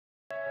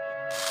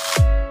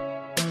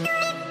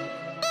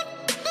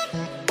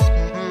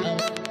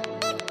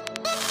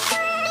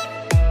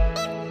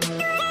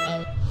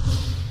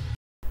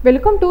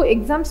Welcome to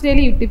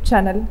Examsdaily YouTube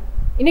channel.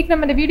 இன்னைக்கு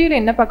நம்ம இந்த வீடியோல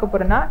என்ன பார்க்க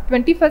போறோம்னா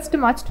 21st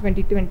March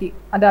 2020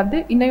 அதாவது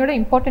இன்னையோட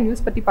இம்பார்ட்டன்ட்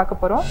நியூஸ் பத்தி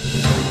பார்க்க போறோம்.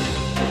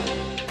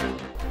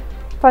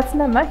 ஃபர்ஸ்ட்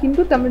நம்ம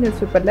ஹிந்து தமிழ்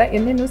நியூஸ் பேப்பர்ல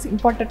என்ன நியூஸ்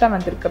இம்பார்ட்டண்டா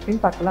வந்திருக்கு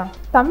அப்படின்னு பார்க்கலாம்.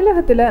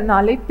 தமிழகத்துல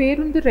நாளை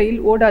பேருந்து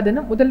ரயில்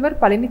ஓடாதுன்னு முதல்வர்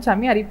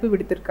பழனிசாமி அறிவிப்பு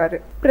விடுத்திருக்காரு.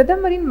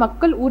 பிரதமரின்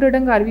மக்கள்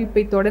ஊரடங்கு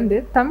அறிவிப்பை தொடர்ந்து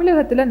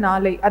தமிழகத்துல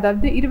நாளை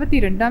அதாவது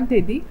 22ஆம்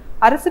தேதி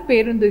அரசு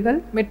பேருந்துகள்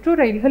மெட்ரோ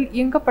ரயில்கள்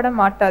இயங்கப்பட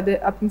மாட்டாது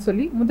அப்படின்னு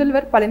சொல்லி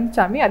முதல்வர்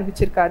பழனிசாமி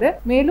அறிவிச்சிருக்காரு.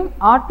 மேலும்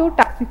ஆட்டோ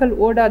டாக்ஸிகள்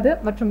ஓடாது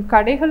மற்றும்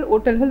கடைகள்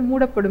ஓட்டல்கள்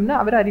மூடப்படும்னு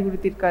அவர்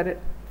அறிவுறுத்தியிருக்காரு.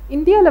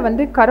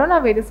 இந்தியாவில் கரோனா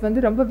வைரஸ்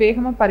ரொம்ப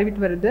வேகமாக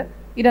பரவிட்டு வருது.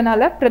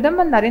 இதனால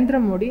பிரதமர் நரேந்திர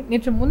மோடி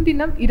நேற்று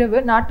முன்தினம் இரவு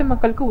நாட்டு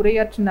மக்களுக்கு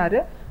உரையாற்றினாரு.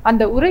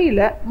 அந்த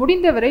உரையில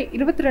முடிந்தவரை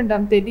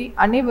 22ஆம் தேதி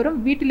அனைவரும்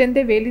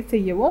வீட்டிலிருந்தே வேலை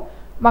செய்யவும்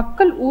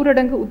மக்கள்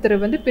ஊரடங்கு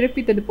உத்தரவு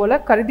பிறப்பித்தது போல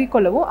கருதி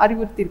கொள்ளவும்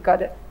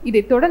அறிவுறுத்தியிருக்காரு.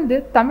 இதை தொடர்ந்து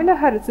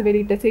தமிழக அரசு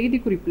வெளியிட்ட செய்தி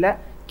குறிப்புல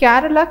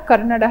கேரளா,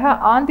 கர்நாடகா,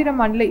 ஆந்திர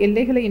மாநில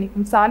எல்லைகளை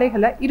இணைக்கும்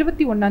சாலைகளை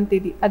 21ஆம்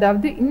தேதி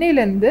அதாவது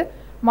இன்னையிலிருந்து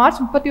மார்ச்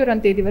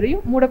 31ஆம் தேதி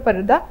வரையும்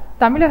மூடப்படுறதா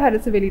தமிழக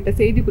அரசு வெளியிட்ட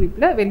செய்தி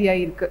குறிப்புல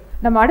வெளியாயிருக்கு.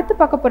 நம்ம அடுத்து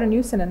பார்க்க போற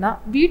நியூஸ் என்னன்னா,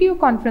 வீடியோ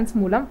கான்ஃபரன்ஸ்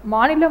மூலம்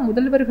மாநில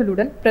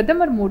முதல்வர்களுடன்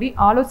பிரதமர் மோடி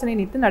ஆலோசனை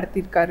நேற்று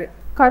நடத்தியிருக்காரு.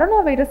 கரோனா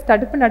வைரஸ்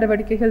தடுப்பு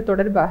நடவடிக்கைகள்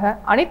தொடர்பாக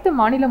அனைத்து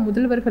மாநில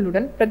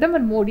முதல்வர்களுடன்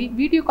பிரதமர் மோடி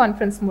வீடியோ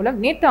கான்ஃபரன்ஸ் மூலம்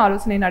நேற்று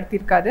ஆலோசனை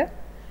நடத்தியிருக்காரு.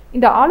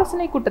 இந்த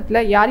ஆலோசனை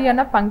கூட்டத்தில் யார்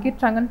யாரெல்லாம்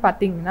பங்கேற்றாங்கன்னு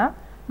பார்த்தீங்கன்னா,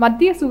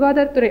 மத்திய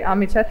சுகாதாரத்துறை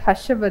அமைச்சர்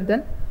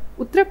ஹர்ஷவர்தன்,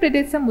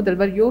 உத்தரப்பிரதேச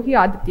முதல்வர் யோகி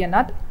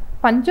ஆதித்யநாத்,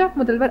 பஞ்சாப்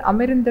முதல்வர்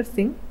அமரிந்தர்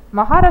சிங்,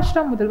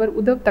 மகாராஷ்டிரா முதல்வர்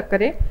உத்தவ்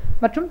தக்கரே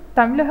மற்றும்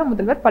தமிழக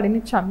முதல்வர்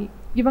பழனிசாமி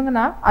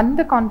இவங்கன்னா அந்த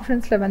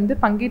கான்ஃபரன்ஸ்ல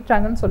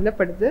பங்கேற்றாங்கன்னு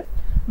சொல்லப்படுது.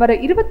 வர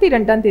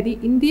 22ஆம் தேதி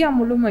இந்தியா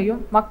முழுமையும்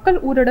மக்கள்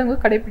ஊரடங்கு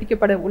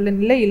கடைபிடிக்கப்பட உள்ள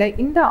நிலையில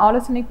இந்த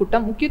ஆலோசனை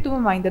கூட்டம்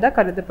முக்கியத்துவம் வாய்ந்ததா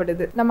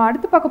கருதப்படுது. நம்ம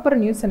அடுத்து பார்க்க போற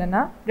நியூஸ்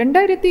என்னன்னா,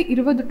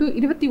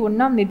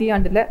 2020-21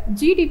 நிதியாண்டுல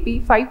ஜிடிபி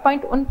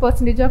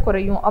 5.1%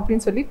 குறையும்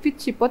அப்படின்னு சொல்லி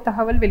ஃபிட்ச் இப்போ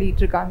தகவல்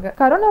வெளியிட்டிருக்காங்க.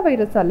 கரோனா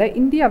வைரஸால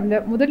இந்தியாவில்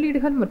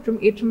முதலீடுகள் மற்றும்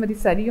ஏற்றுமதி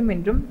சரியும்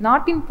என்றும்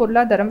நாட்டின்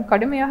பொருளாதாரம்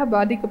கடுமையாக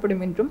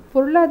பாதிக்கப்படும் என்றும்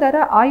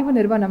பொருளாதார ஆய்வு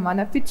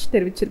நிறுவனமான ஃபிட்ச்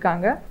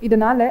தெரிவிச்சிருக்காங்க.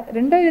 இதனால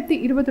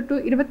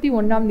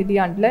 2020-21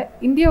 நிதியாண்டுல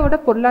இந்தியாவோட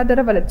பொருளாதார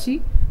வளர்ச்சி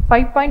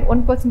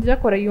 5.1%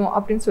 குறையும்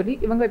அப்படின்னு சொல்லி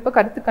இவங்க இப்ப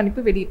கருத்து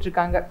கணிப்பு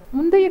வெளியிட்டிருக்காங்க.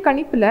 முந்தைய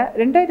கணிப்புல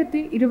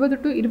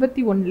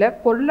 2020-21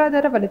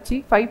 பொருளாதார வளர்ச்சி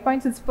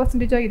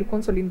 5.6%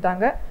 இருக்கும்னு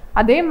சொல்லியிருந்தாங்க.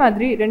 அதே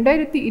மாதிரி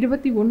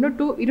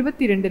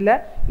 2021-22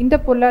 இந்த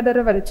பொருளாதார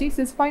வளர்ச்சி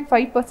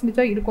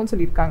 6.5% இருக்கும்னு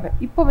சொல்லியிருக்காங்க.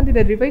 இப்போ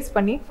இதை ரிவைஸ்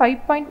பண்ணி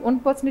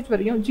 5.1%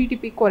 வரையும்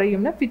ஜிடிபி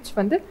குறையும்னு ஃபிட்ச்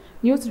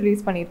நியூஸ்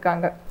ரிலீஸ்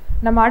பண்ணியிருக்காங்க.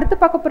 நம்ம அடுத்து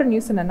பார்க்க போகிற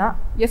நியூஸ் என்னன்னா,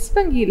 எஸ்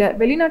வங்கியில்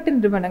வெளிநாட்டு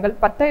நிறுவனங்கள்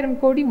 10,000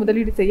 கோடி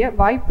முதலீடு செய்ய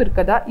வாய்ப்பு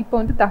இருக்கதா இப்போ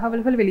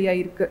தகவல்கள்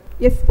வெளியாயிருக்கு.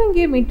 எஸ்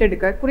வங்கியை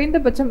மீட்டெடுக்க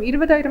குறைந்தபட்சம்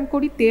 20,000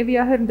 கோடி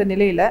தேவையாக இருந்த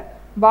நிலையில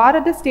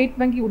பாரத ஸ்டேட்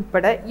வங்கி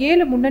உட்பட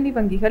 7 முன்னணி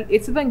வங்கிகள்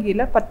எஸ்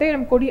வங்கியில்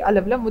 10,000 கோடி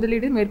அளவில்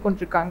முதலீடு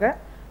மேற்கொண்டிருக்காங்க.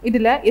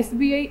 இதில்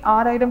எஸ்பிஐ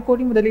 6,000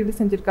 கோடி முதலீடு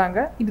செஞ்சுருக்காங்க.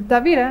 இது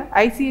தவிர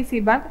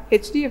ஐசிஐசிஐ பேங்க்,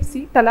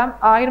 ஹெச்டிஎஃப்சி தலா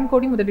 1000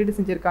 கோடி முதலீடு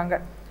செஞ்சுருக்காங்க.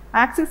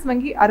 ஆக்சிஸ்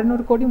வங்கி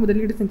 600 கோடி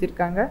முதலீடு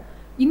செஞ்சுருக்காங்க.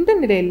 இந்த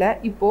நிலையில்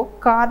இப்போ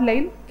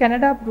Carlyle,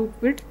 Canada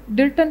Brookfield,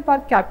 Tilden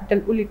park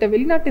capital உள்ளிட்ட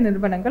வெளிநாட்டு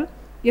நிறுவனங்கள்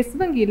எஸ்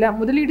வங்கியில்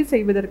முதலீடு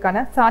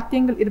செய்வதற்கான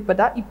சாத்தியங்கள்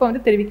இருப்பதா இப்போ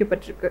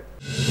தெரிவிக்கப்பட்டிருக்கு.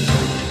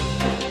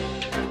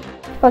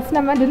 ஃபர்ஸ்ட்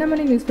நம்ம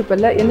தினமணி நியூஸ்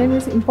பேப்பரில் என்ன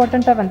நியூஸ்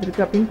இம்பார்ட்டண்ட்டாக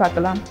வந்திருக்கு அப்படின்னு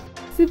பார்க்கலாம்.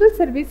 சிவில்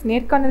சர்வீஸ்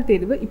நேர்காணல்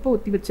தேர்வு இப்போ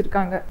ஒத்தி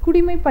வச்சிருக்காங்க.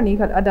 குடிமை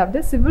பணிகள்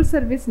அதாவது சிவில்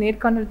சர்வீஸ்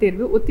நேர்காணல்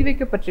தேர்வு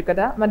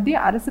ஒத்திவைக்கப்பட்டிருக்கதா மத்திய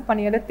அரசு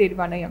பணியாளர்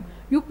தேர்வாணையம்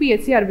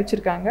யூபிஎஸ்சி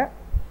அறிவிச்சிருக்காங்க.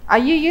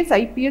 ஐஏஎஸ்,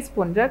 ஐபிஎஸ்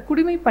போன்ற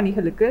குடிமை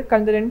பணிகளுக்கு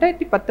கடந்த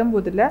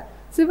 2019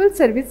 சிவில்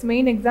சர்வீஸ்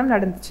மெயின் எக்ஸாம்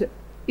நடந்துச்சு.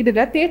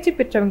 இதில் தேர்ச்சி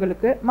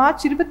பெற்றவங்களுக்கு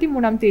மார்ச்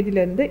 23ஆம்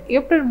தேதியிலிருந்து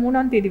ஏப்ரல்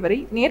 3ஆம் தேதி வரை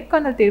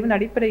நேர்காணல் தேர்வு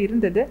நடைபெற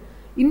இருந்தது.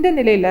 இந்த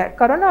நிலையில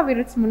கரோனா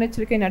வைரஸ்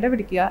முன்னெச்சரிக்கை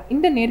நடவடிக்கையா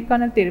இந்த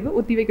நேர்காணல் தேர்வு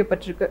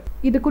ஒத்திவைக்கப்பட்டிருக்கு.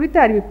 இது குறித்த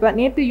அறிவிப்பை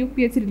நேற்று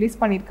யூபிஎஸ்சி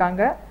ரிலீஸ்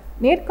பண்ணியிருக்காங்க.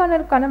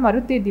 நேர்காணலுக்கான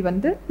மறுதேதி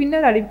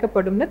பின்னர்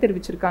அறிவிக்கப்படும்னு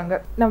தெரிவிச்சிருக்காங்க.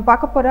 நம்ம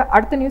பார்க்க போற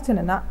அடுத்த நியூஸ்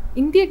என்னன்னா,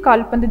 இந்திய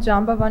கால்பந்து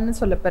ஜாம்பவான்னு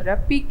சொல்லப்படுற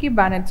PK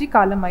பானர்ஜி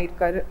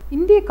காலமாயிருக்காரு.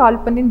 இந்திய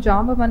கால்பந்தின்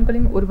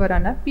ஜாம்பவான்களின்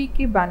ஒருவரான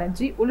PK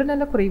பானர்ஜி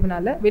உடல்நல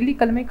குறைவுனால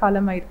வெள்ளிக்கிழமை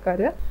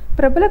காலமாயிருக்காரு.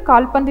 பிரபல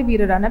கால்பந்து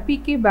வீரரான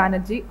PK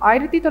பானர்ஜி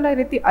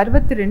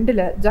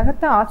 1962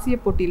 ஜகர்த்தா ஆசிய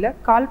போட்டியில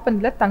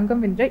கால்பந்துல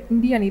தங்கம் வென்ற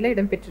இந்திய அணியில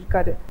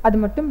இடம்பெற்றிருக்காரு. அது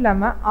மட்டும்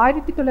இல்லாம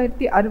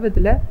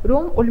 1960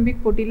 ரோம்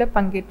ஒலிம்பிக் போட்டியில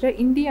பங்கேற்ற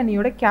இந்திய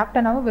அணியோட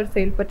கேப்டனாகவும் அவர்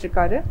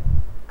செயல்பட்டிருக்காரு.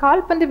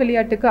 கால்பந்து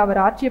விளையாட்டுக்கு அவர்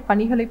ஆற்றிய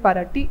பணிகளை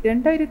பாராட்டி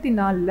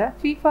 2004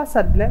 FIFA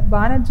சார்பில்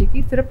பானர்ஜிக்கு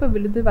சிறப்பு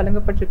விருது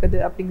வழங்கப்பட்டிருக்குது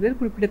அப்படிங்கிறது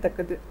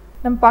குறிப்பிடத்தக்கது.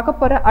 நம்ம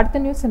பார்க்க போற அடுத்த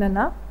நியூஸ்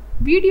என்னன்னா,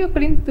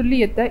 வீடியோக்களின்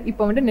துல்லியத்தை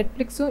இப்போ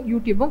நெட்ஃப்ளிக்ஸும்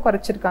யூடியூபும்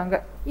குறைச்சிருக்காங்க.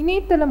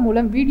 இணையதளம்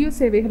மூலம் வீடியோ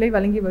சேவைகளை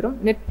வழங்கி வரும்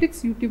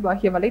நெட்ஃப்ளிக்ஸ், யூடியூப்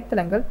ஆகிய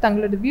வலைத்தளங்கள்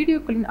தங்களது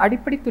வீடியோக்களின்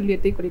அடிப்படை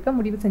துல்லியத்தை குறைக்க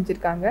முடிவு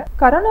செஞ்சிருக்காங்க.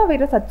 கரோனா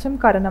வைரஸ்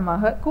அச்சம்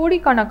காரணமாக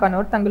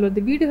கோடிக்கணக்கானோர்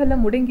தங்களது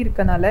வீடுகளில் முடங்கி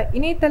இருக்கனால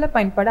இணையதள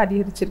பயன்பாடு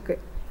அதிகரிச்சிருக்கு.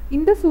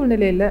 இந்த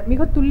சூழ்நிலையில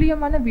மிக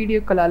துல்லியமான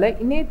வீடியோக்களால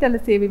இணையதள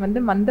சேவை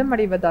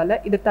மந்தமடைவதால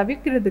இதை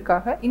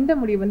தவிர்க்கிறதுக்காக இந்த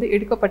முடிவு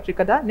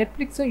எடுக்கப்பட்டிருக்கதா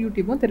நெட்ஃபிளிக்ஸும்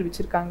யூடியூபும்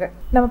தெரிவிச்சிருக்காங்க.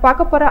 நம்ம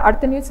பார்க்க போற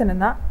அடுத்த நியூஸ்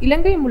என்னன்னா,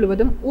 இலங்கை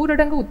முழுவதும்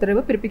ஊரடங்கு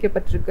உத்தரவு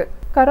பிறப்பிக்கப்பட்டிருக்கு.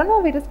 கரோனா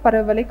வைரஸ்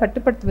பரவலை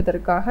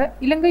கட்டுப்படுத்துவதற்காக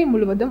இலங்கை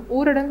முழுவதும்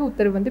ஊரடங்கு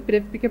உத்தரவு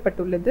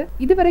பிறப்பிக்கப்பட்டுள்ளது.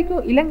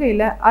 இதுவரைக்கும்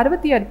இலங்கையில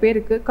 66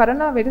 பேருக்கு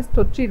கரோனா வைரஸ்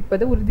தொற்று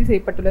இருப்பது உறுதி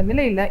செய்யப்பட்டுள்ள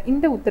நிலையில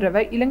இந்த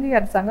உத்தரவை இலங்கை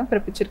அரசாங்கம்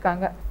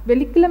பிறப்பிச்சிருக்காங்க.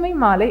 வெள்ளிக்கிழமை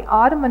மாலை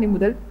 6 மணி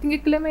முதல்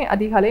திங்கட்கிழமை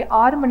அதிகாலை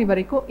 6 மணி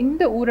வரைக்கும்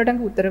இந்த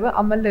ஊரடங்கு உத்தரவு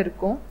அமல்ல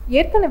இருக்கும்.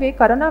 ஏற்கனவே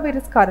கரோனா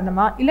வைரஸ்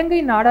காரணமா இலங்கை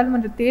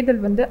நாடாளுமன்ற தேர்தல்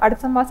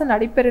அடுத்த மாசம்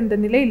நடைபெற இருந்த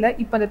நிலையில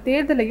இப்ப அந்த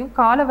தேர்தலையும்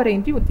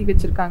காலவரையின்றி ஒத்தி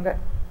வச்சிருக்காங்க.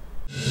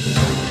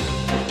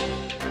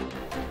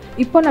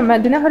 இப்போ நம்ம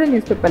தினகரன்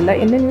நியூஸ் பேப்பர்ல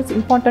என்ன நியூஸ்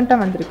இம்பார்ட்டண்டா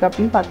வந்திருக்கு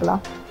அப்படின்னு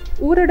பார்க்கலாம்.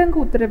 ஊரடங்கு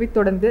உத்தரவை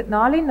தொடர்ந்து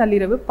நாளை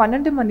நள்ளிரவு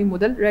 12 மணி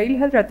முதல்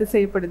ரயில்கள் ரத்து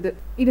செய்யப்படுது.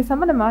 இது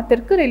சம்பந்தமா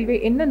தெற்கு ரயில்வே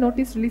என்ன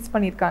நோட்டீஸ் ரிலீஸ்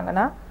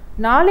பண்ணியிருக்காங்கன்னா,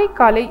 நாளை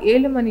காலை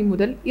 7 மணி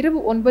முதல் இரவு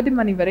 9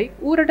 மணி வரை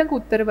ஊரடங்கு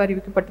உத்தரவு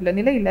அறிவிக்கப்பட்டுள்ள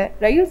நிலையில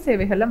ரயில்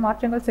சேவைகள்ல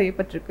மாற்றங்கள்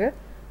செய்யப்பட்டிருக்கு.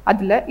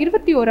 அதுல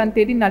 21ஆம்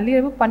தேதி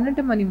நள்ளிரவு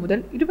 12 மணி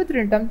முதல்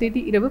 22ஆம்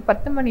தேதி இரவு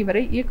 10 மணி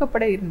வரை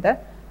இயக்கப்பட இருந்த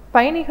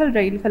பயணிகள்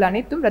ரயில்கள்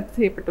அனைத்தும் ரத்து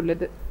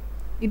செய்யப்பட்டுள்ளது.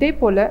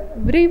 இதேபோல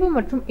விரைவு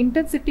மற்றும்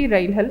இன்டர்சிட்டி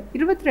ரயில்கள்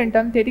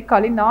 22ஆம் தேதி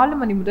காலை 4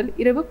 மணி முதல்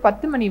இரவு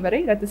 10 மணி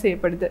வரை ரத்து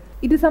செய்யப்படுது.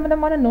 இது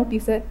சம்பந்தமான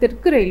நோட்டீஸை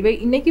தெற்கு ரயில்வே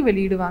இன்னைக்கு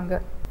வெளியிடுவாங்க.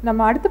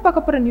 நம்ம அடுத்து பார்க்க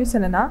போற நியூஸ்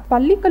என்னன்னா,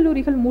 பள்ளி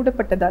கல்லூரிகள்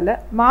மூடப்பட்டதால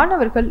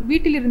மாணவர்கள்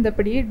வீட்டில்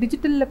இருந்தபடியே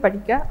டிஜிட்டல்ல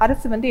படிக்க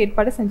அரசு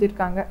ஏற்பாடு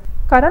செஞ்சிருக்காங்க.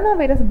 கரோனா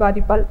வைரஸ்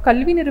பாதிப்பால்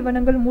கல்வி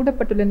நிறுவனங்கள்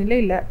மூடப்பட்டுள்ள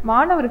நிலையில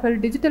மாணவர்கள்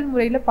டிஜிட்டல்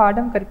முறையில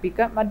பாடம்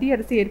கற்பிக்க மத்திய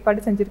அரசு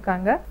ஏற்பாடு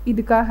செஞ்சிருக்காங்க.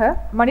 இதுக்காக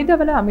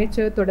மனிதவள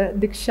அமைச்சகத்தோட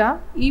திக்ஷா,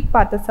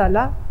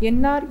 பாத்தசாலா,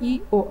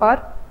 NREOR,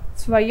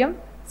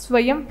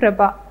 ஸ்வயம்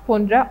பிரபா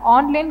போன்ற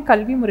ஆன்லைன்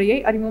கல்வி முறையை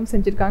அறிமுகம்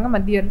செஞ்சிருக்காங்க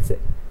மத்திய அரசு.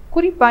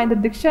 குறிப்பா இந்த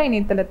திக்ஷா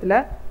இணையதளத்துல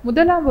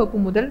 1ஆம் வகுப்பு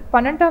முதல்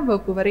 12ஆம்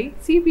வகுப்பு வரை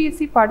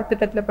CBSE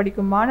பாடத்திட்டத்தில்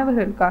படிக்கும்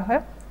மாணவர்களுக்காக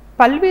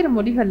பல்வேறு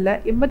மொழிகள்ல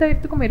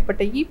 80,000க்கும்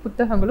மேற்பட்ட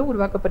புத்தகங்களும்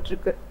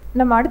உருவாக்கப்பட்டிருக்கு.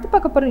 நம்ம அடுத்து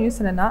பார்க்க போற நியூஸ்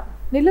என்னன்னா,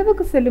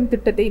 நிலவுக்கு செல்லும்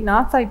திட்டத்தை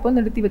நாசா இப்போ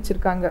நிறுத்தி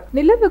வச்சிருக்காங்க.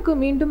 நிலவுக்கு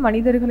மீண்டும்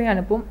மனிதர்களை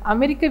அனுப்பும்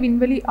அமெரிக்க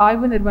விண்வெளி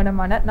ஆய்வு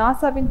நிறுவனமான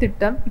நாசாவின்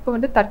திட்டம் இப்போ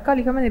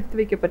தற்காலிகமாக நிறுத்தி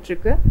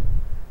வைக்கப்பட்டிருக்கு.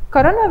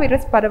 கரோனா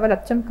வைரஸ் பரவல்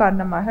அச்சம்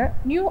காரணமாக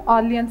நியூ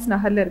ஆர்லியன்ஸ்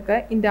நகர்ல இருக்க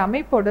இந்த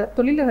அமைப்போட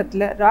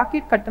தொழிலகத்துல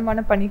ராக்கெட்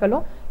கட்டுமான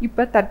பணிகளும்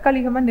இப்ப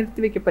தற்காலிகமா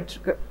நிறுத்தி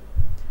வைக்கப்பட்டிருக்கு.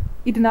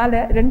 இதனால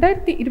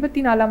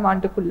 2024ஆம்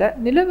ஆண்டுக்குள்ள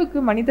நிலவுக்கு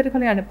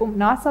மனிதர்களை அனுப்பும்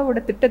நாசாவோட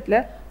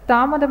திட்டத்துல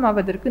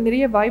தாமதமாவதற்கு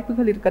நிறைய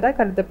வாய்ப்புகள் இருக்கதா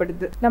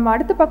கருதப்படுது. நம்ம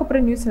அடுத்து பார்க்க போற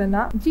நியூஸ்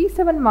என்னன்னா,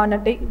 G7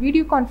 மாநாட்டை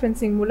வீடியோ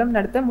கான்பரன்சிங் மூலம்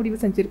நடத்த முடிவு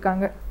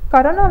செஞ்சிருக்காங்க.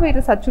 கரோனா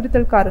வைரஸ்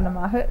அச்சுறுத்தல்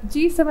காரணமாக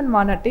G7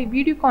 மாநாட்டை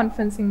வீடியோ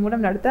கான்பரன்சிங்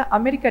மூலம் நடத்த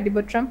அமெரிக்க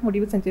அதிபர் ட்ரம்ப்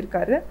முடிவு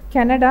செஞ்சிருக்காரு.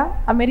 Canada,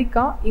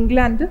 America,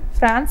 England,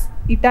 France,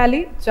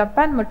 Italy,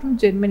 Japan மற்றும்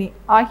ஜெர்மனி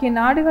ஆகிய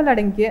நாடுகள்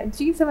அடங்கிய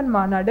G7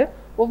 மாநாடு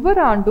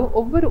ஒவ்வொரு ஆண்டும்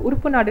ஒவ்வொரு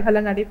உறுப்பு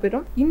நாடுகளில்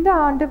நடைபெறும். இந்த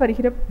ஆண்டு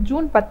வருகிற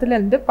ஜூன் 10ல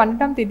இருந்து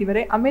 12ஆம் தேதி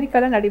வரை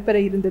அமெரிக்கால நடைபெற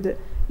இருந்தது.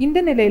 இந்த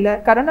நிலையில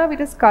கரோனா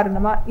வைரஸ்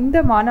காரணமா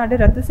இந்த மாநாடு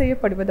ரத்து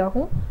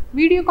செய்யப்படுவதாகவும்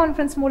வீடியோ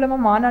கான்பரன்ஸ் மூலமா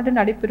மாநாடு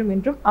நடைபெறும்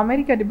என்றும்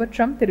அமெரிக்க அதிபர்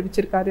ட்ரம்ப்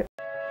தெரிவிச்சிருக்காரு.